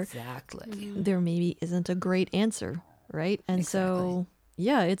before. Exactly. There maybe isn't a great answer, right? And so,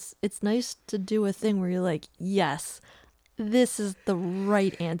 yeah, it's nice to do a thing where you're like, yes, this is the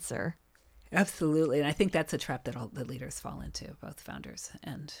right answer. Absolutely. And I think that's a trap that all the leaders fall into, both founders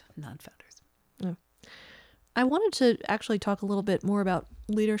and non-founders. Yeah. I wanted to actually talk a little bit more about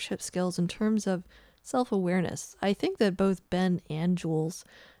leadership skills in terms of self-awareness. I think that both Ben and Jules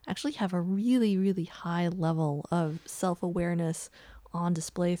actually have a really, really high level of self-awareness on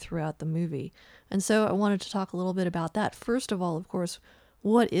display throughout the movie. And so I wanted to talk a little bit about that. First of all, of course,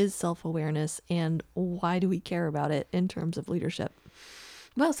 what is self-awareness and why do we care about it in terms of leadership?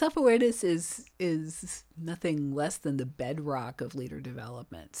 Well, self-awareness is nothing less than the bedrock of leader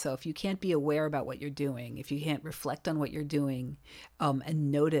development. So if you can't be aware about what you're doing, if you can't reflect on what you're doing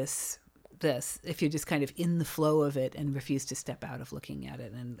and notice this, if you're just kind of in the flow of it and refuse to step out of looking at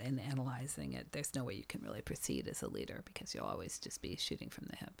it and analyzing it, there's no way you can really proceed as a leader because you'll always just be shooting from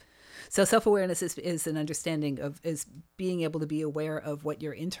the hip. So self-awareness is an understanding is being able to be aware of what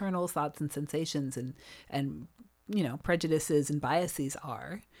your internal thoughts and sensations and you know, prejudices and biases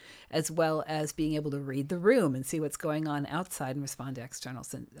are, as well as being able to read the room and see what's going on outside and respond to external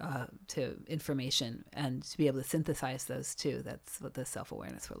to information and to be able to synthesize those two. That's what the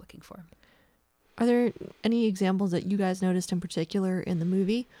self-awareness we're looking for. Are there any examples that you guys noticed in particular in the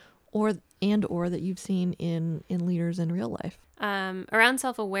movie or that you've seen in leaders in real life? Around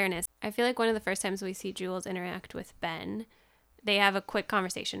self-awareness, I feel like one of the first times we see Jules interact with Ben, they have a quick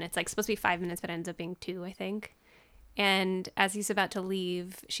conversation. It's like supposed to be 5 minutes, but it ends up being 2, I think. And as he's about to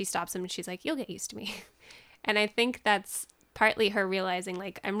leave, she stops him and she's like, "You'll get used to me." And I think that's partly her realizing,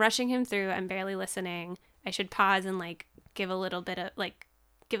 like, I'm rushing him through. I'm barely listening. I should pause and like give a little bit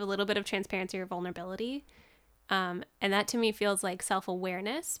of transparency or vulnerability. And that to me feels like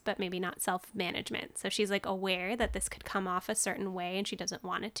self-awareness, but maybe not self-management. So she's like aware that this could come off a certain way and she doesn't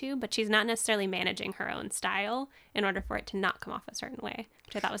want it to, but she's not necessarily managing her own style in order for it to not come off a certain way,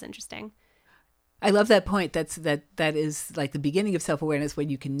 which I thought was interesting. I love that point. That is like the beginning of self-awareness when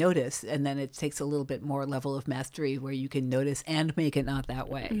you can notice, and then it takes a little bit more level of mastery where you can notice and make it not that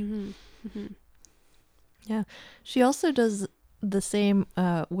way. Mm-hmm. Mm-hmm. Yeah. She also does the same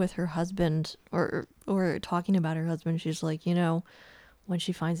with her husband or talking about her husband. She's like, you know, when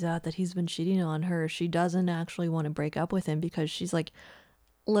she finds out that he's been cheating on her, she doesn't actually want to break up with him because she's like,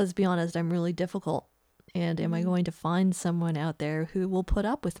 let's be honest, I'm really difficult. And am I going to find someone out there who will put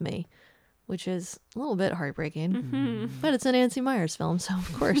up with me? Which is a little bit heartbreaking, but it's a Nancy Meyers film, so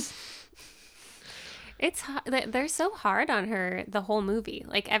of course. They're so hard on her the whole movie.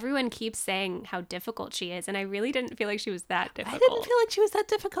 Like everyone keeps saying how difficult she is, and I really didn't feel like she was that difficult. I didn't feel like she was that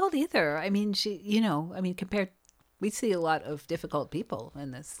difficult either. I mean, compared, we see a lot of difficult people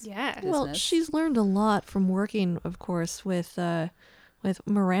in this. Yeah. business. Well, she's learned a lot from working, of course, with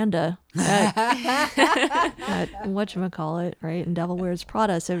Miranda at whatchamacallit, right, in Devil Wears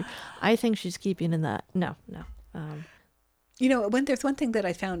Prada. So I think she's keeping in that. No. There's one thing that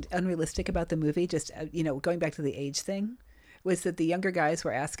I found unrealistic about the movie, just, going back to the age thing, was that the younger guys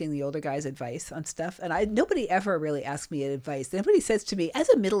were asking the older guys advice on stuff. And nobody ever really asked me advice. Nobody says to me, as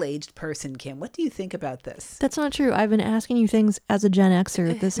a middle-aged person, Kim, what do you think about this? That's not true. I've been asking you things as a Gen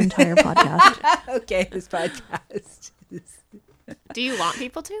Xer this entire podcast. Okay, this podcast. Do you want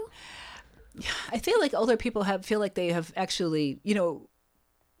people to? I feel like older people feel like they have actually,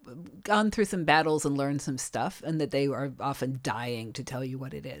 gone through some battles and learned some stuff, and that they are often dying to tell you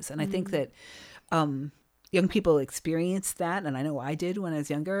what it is. And I think that young people experience that, and I know I did when I was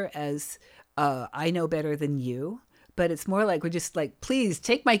younger, as I know better than you. But it's more like we're just like, please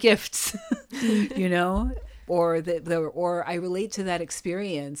take my gifts, or I relate to that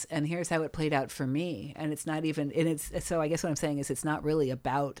experience, and here's how it played out for me. And it's not even, and it's, so I guess what I'm saying is it's not really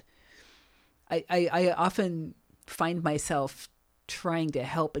about, I often find myself trying to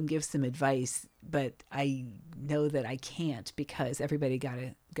help and give some advice, but I know that I can't, because everybody got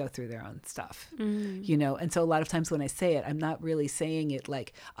to go through their own stuff, And so a lot of times when I say it, I'm not really saying it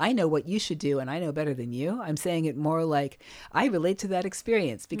like, I know what you should do and I know better than you. I'm saying it more like, I relate to that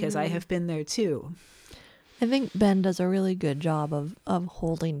experience because I have been there too. I think Ben does a really good job of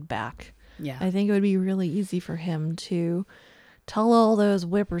holding back. Yeah. I think it would be really easy for him to tell all those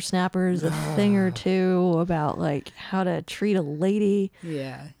whippersnappers a thing or two about like how to treat a lady.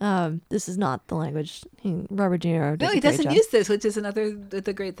 Yeah. This is not the language. Robert De Niro does No, he a great doesn't job. use this, which is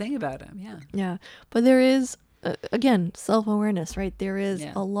the great thing about him. Yeah. Yeah. But there is, again, self-awareness, right? There is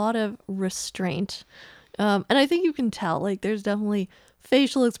Yeah. a lot of restraint. And I think you can tell, like, there's definitely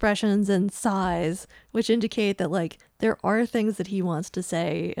facial expressions and sighs, which indicate that, like, there are things that he wants to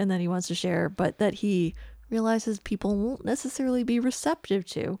say and that he wants to share, but that he realizes people won't necessarily be receptive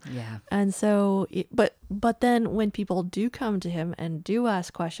to. Yeah. And so, but then when people do come to him and do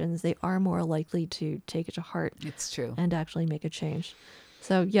ask questions, they are more likely to take it to heart It's true. and actually make a change.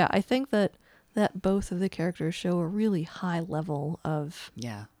 So yeah, I think that both of the characters show a really high level of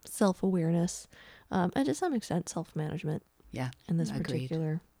Yeah. self-awareness, and to some extent self-management Yeah. in this Agreed.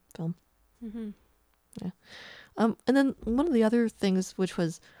 particular film. Mm-hmm. And then one of the other things, which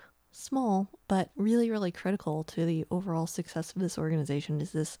was small but really, really critical to the overall success of this organization,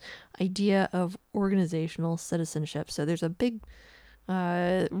 is this idea of organizational citizenship. So there's a big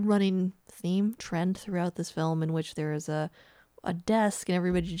running theme trend throughout this film in which there is a desk and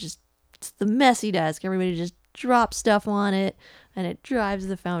everybody just, it's the messy desk. Everybody just drops stuff on it and it drives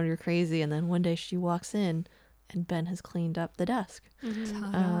the founder crazy. And then one day she walks in and Ben has cleaned up the desk.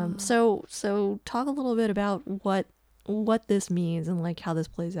 So talk a little bit about what this means and like how this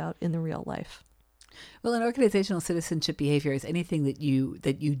plays out in the real life. Well, an organizational citizenship behavior is anything that you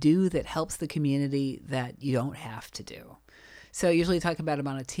do that helps the community that you don't have to do. So usually talk about them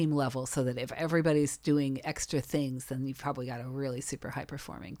on a team level, so that if everybody's doing extra things, then you've probably got a really super high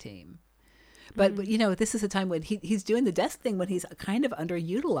performing team. But this is a time when he's doing the desk thing when he's kind of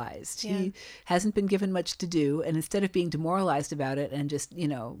underutilized. Yeah. He hasn't been given much to do, and instead of being demoralized about it and just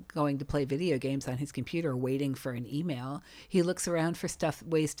going to play video games on his computer waiting for an email, he looks around for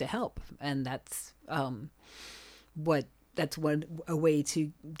ways to help, and that's a way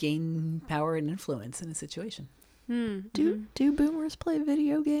to gain power and influence in a situation. Do boomers play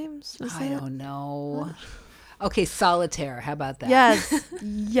video games? I don't know. Okay, solitaire. How about that?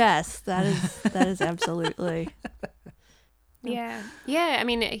 Yes, that is absolutely. Yeah. I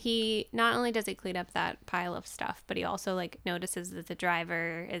mean, he not only does he clean up that pile of stuff, but he also like notices that the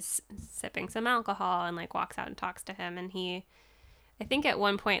driver is sipping some alcohol and like walks out and talks to him. And he, I think at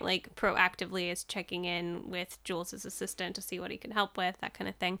one point, like proactively is checking in with Jules's assistant to see what he can help with, that kind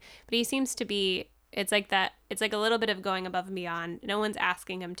of thing. But he seems to be, it's like a little bit of going above and beyond. No one's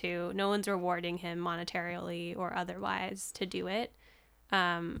asking him to, no one's rewarding him monetarily or otherwise to do it.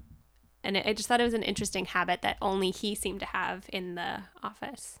 And I just thought it was an interesting habit that only he seemed to have in the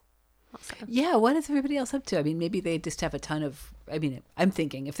office. Also. Yeah, what is everybody else up to? I mean, maybe they just have a ton of, I'm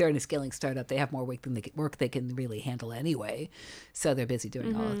thinking if they're in a scaling startup, they have more work than they can really handle anyway. So they're busy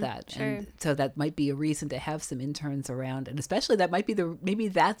doing all of that. Sure. And so that might be a reason to have some interns around. And especially that might be maybe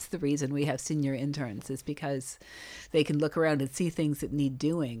that's the reason we have senior interns, is because they can look around and see things that need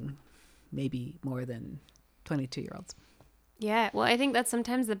doing, maybe more than 22-year-olds. Yeah, well, I think that's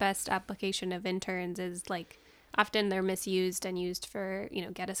sometimes the best application of interns is like often they're misused and used for,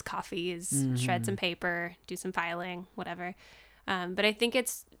 get us coffees, shred some paper, do some filing, whatever. But I think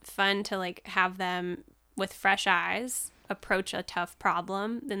it's fun to like have them with fresh eyes approach a tough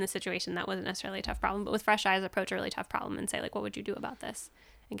problem in the situation that wasn't necessarily a tough problem, but with fresh eyes approach a really tough problem and say like, what would you do about this?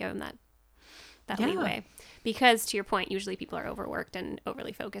 And give them that leeway. Because to your point, usually people are overworked and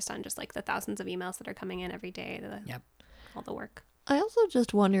overly focused on just like the thousands of emails that are coming in every day, all the work. I also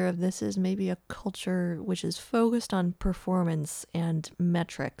just wonder if this is maybe a culture which is focused on performance and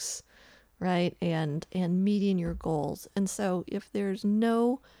metrics, right? And meeting your goals. And so if there's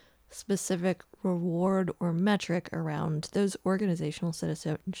no specific reward or metric around those organizational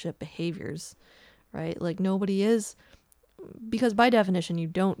citizenship behaviors, right? Like nobody is, because by definition, you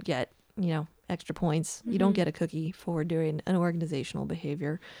don't get, extra points. You don't get a cookie for doing an organizational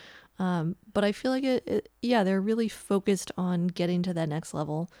behavior. But I feel like they're really focused on getting to that next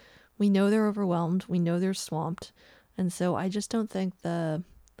level. We know they're overwhelmed. We know they're swamped. And so I just don't think the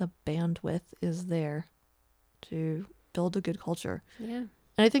bandwidth is there to build a good culture. Yeah.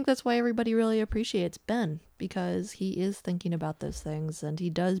 And I think that's why everybody really appreciates Ben, because he is thinking about those things and he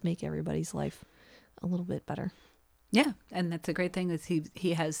does make everybody's life a little bit better. Yeah, and that's a great thing is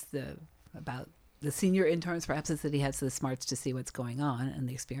he has about the senior interns perhaps is that he has the smarts to see what's going on and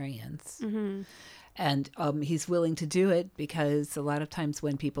the experience. Mm-hmm. And he's willing to do it because a lot of times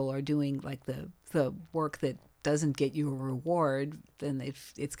when people are doing like the work that doesn't get you a reward, then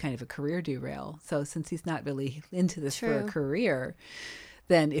it's kind of a career derail. So since he's not really into this for a career,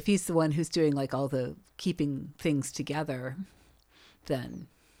 then if he's the one who's doing like all the keeping things together, then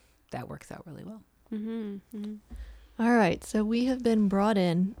that works out really well. Mm-hmm. Mm-hmm. All right, so we have been brought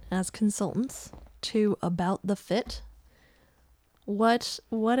in as consultants to About the Fit. What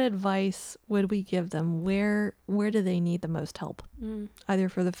advice would we give them? Where do they need the most help? Either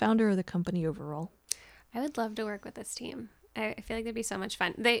for the founder or the company overall? I would love to work with this team. I feel like that'd be so much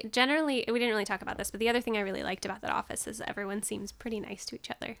fun. They generally, we didn't really talk about this, but the other thing I really liked about that office is that everyone seems pretty nice to each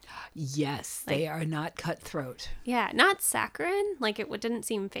other. Yes, they are not cutthroat. Yeah, not saccharine. Like it didn't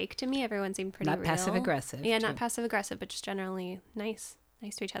seem fake to me. Everyone seemed pretty not real. passive aggressive. Yeah, not passive aggressive, but just generally nice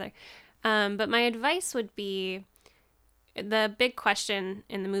to each other. But my advice would be, the big question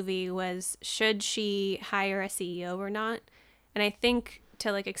in the movie was, should she hire a CEO or not? And I think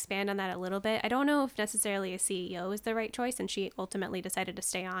to like expand on that a little bit, I don't know if necessarily a CEO is the right choice, and she ultimately decided to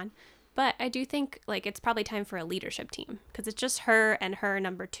stay on. But I do think like it's probably time for a leadership team, because it's just her and her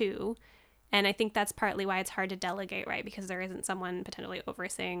number two. And I think that's partly why it's hard to delegate, right? Because there isn't someone potentially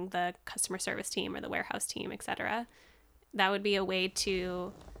overseeing the customer service team or the warehouse team, etc. That would be a way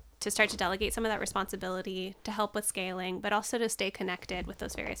to start to delegate some of that responsibility to help with scaling, but also to stay connected with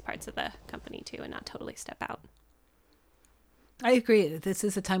those various parts of the company too, and not totally step out. I agree. This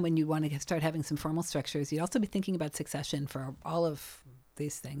is a time when you want to start having some formal structures. You'd also be thinking about succession for all of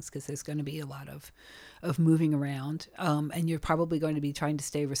these things, because there's going to be a lot of moving around, and you're probably going to be trying to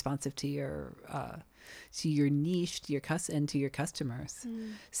stay responsive to your niche, and to your customers.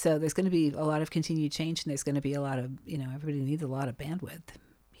 So there's going to be a lot of continued change, and there's going to be a lot of, everybody needs a lot of bandwidth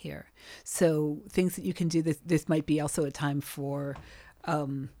here. So things that you can do, this might be also a time for,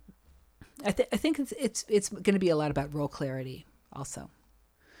 I think it's going to be a lot about role clarity also.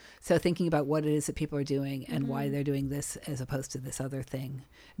 So thinking about what it is that people are doing and why they're doing this as opposed to this other thing,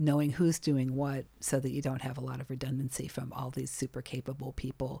 knowing who's doing what, so that you don't have a lot of redundancy from all these super capable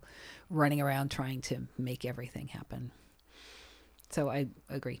people running around trying to make everything happen. So I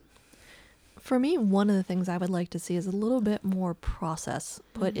agree. For me, one of the things I would like to see is a little bit more process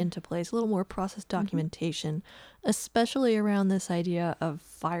put into place, a little more process documentation, especially around this idea of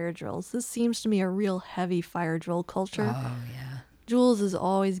fire drills. This seems to me a real heavy fire drill culture. Oh, yeah. Jules is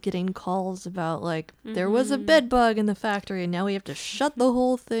always getting calls about like, there was a bed bug in the factory and now we have to shut the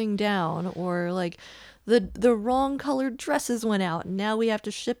whole thing down, or like the wrong colored dresses went out and now we have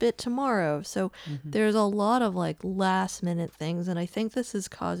to ship it tomorrow. So there's a lot of like last minute things, and I think this is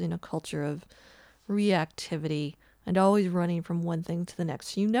causing a culture of reactivity and always running from one thing to the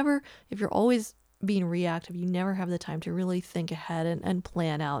next. If you're always being reactive, you never have the time to really think ahead and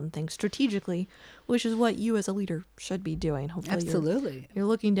plan out and think strategically, which is what you as a leader should be doing. Hopefully Absolutely. You're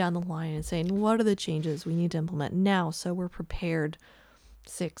looking down the line and saying, what are the changes we need to implement now so we're prepared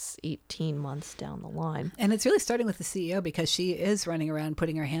 6-18 months down the line. And it's really starting with the CEO, because she is running around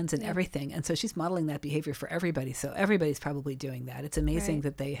putting her hands in everything. And so she's modeling that behavior for everybody. So everybody's probably doing that. It's amazing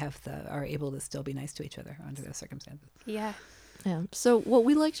that they are able to still be nice to each other under those circumstances. Yeah. Yeah. So what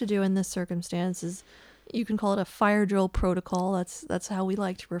we like to do in this circumstance is You can call it a fire drill protocol. That's how we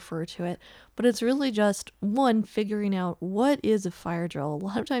like to refer to it. But it's really just one, figuring out what is a fire drill. A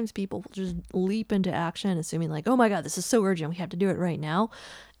lot of times people just leap into action assuming like, oh my God, this is so urgent, we have to do it right now.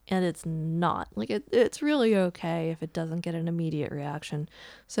 And it's not. Like it's really okay if it doesn't get an immediate reaction.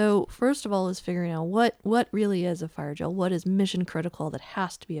 So first of all is figuring out what really is a fire drill, what is mission critical that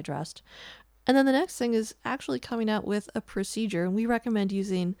has to be addressed. And then the next thing is actually coming out with a procedure. And we recommend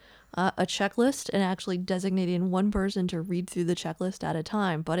using a checklist and actually designating one person to read through the checklist at a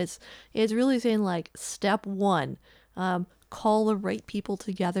time. But it's really saying like step 1, call the right people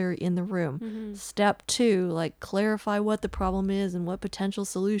together in the room. Step 2, like clarify what the problem is and what potential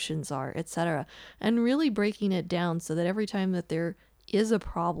solutions are, etc. And really breaking it down so that every time that there is a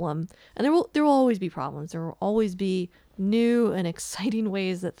problem, and there will always be problems, there will always be new and exciting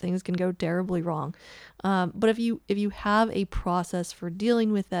ways that things can go terribly wrong. But if you have a process for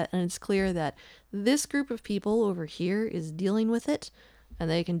dealing with that, and it's clear that this group of people over here is dealing with it, and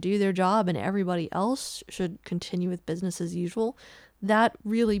they can do their job, and everybody else should continue with business as usual, that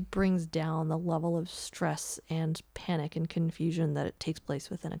really brings down the level of stress and panic and confusion that it takes place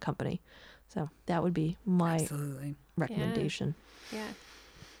within a company. So that would be my Absolutely. recommendation. Yeah.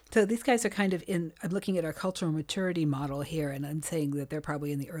 So these guys are kind of I'm looking at our cultural maturity model here, and I'm saying that they're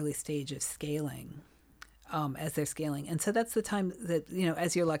probably in the early stage of scaling, as they're scaling. And so that's the time that,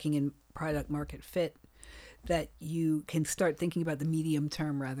 as you're locking in product market fit, that you can start thinking about the medium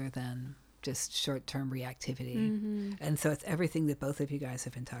term rather than just short-term reactivity. And so it's everything that both of you guys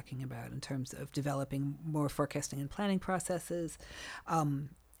have been talking about in terms of developing more forecasting and planning processes,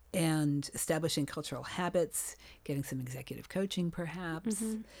 and establishing cultural habits, getting some executive coaching perhaps.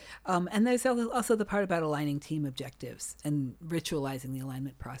 And there's also the part about aligning team objectives and ritualizing the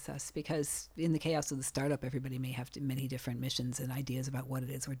alignment process, because in the chaos of the startup, everybody may have many different missions and ideas about what it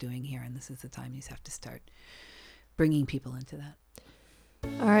is we're doing here. And this is the time you have to start bringing people into that.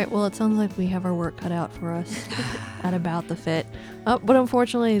 All right, well, it sounds like we have our work cut out for us at About the Fit. But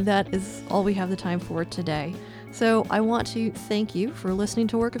unfortunately, that is all we have the time for today. So I want to thank you for listening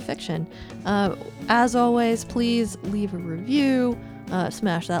to Work of Fiction. As always, please leave a review,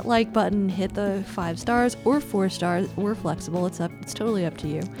 smash that like button, hit the 5 stars or 4 stars. We're flexible. It's totally up to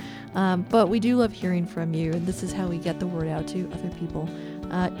you. But we do love hearing from you, and this is how we get the word out to other people.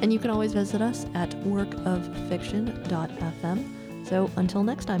 And you can always visit us at workoffiction.fm. So until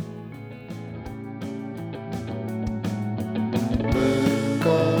next time. Work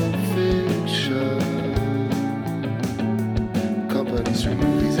of fiction. Companies from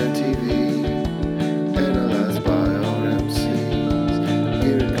movies and TV, analyzed by our MCs.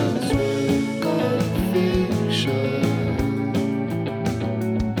 Here it comes, work of fiction.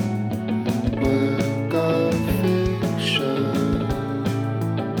 Work of fiction.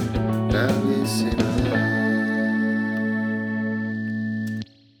 Now listen.